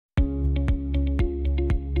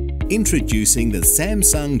Introducing the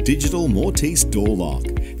Samsung Digital Mortise Door Lock,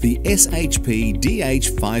 the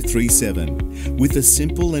SHP-DH537. With a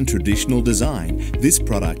simple and traditional design, this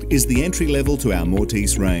product is the entry level to our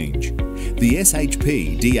Mortise range. The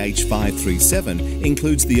SHP-DH537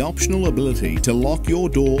 includes the optional ability to lock your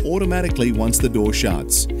door automatically once the door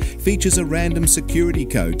shuts, features a random security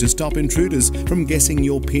code to stop intruders from guessing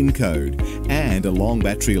your PIN code, and a long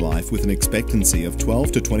battery life with an expectancy of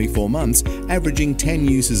 12 to 24 months, averaging 10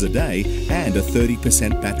 uses a day and a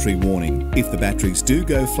 30% battery warning. If the batteries do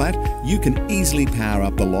go flat, you can easily power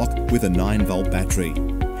up the lock with a 9-volt battery.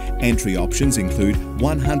 Entry options include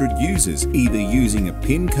 100 users either using a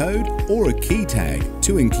PIN code or a key tag.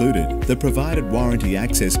 Two included, the provided warranty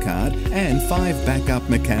access card and 5 backup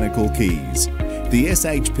mechanical keys. The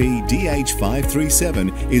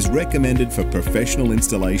SHP-DH537 is recommended for professional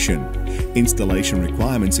installation. Installation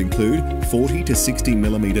requirements include 40 to 60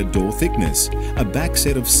 mm door thickness, a back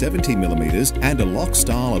set of 70 mm and a lock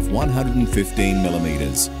style of 115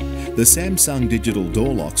 mm. The Samsung digital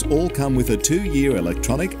door locks all come with a 2-year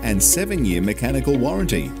electronic and 7-year mechanical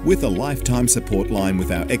warranty with a lifetime support line with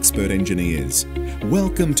our expert engineers.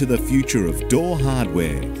 Welcome to the future of door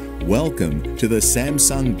hardware. Welcome to the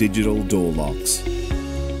Samsung Digital Door Locks.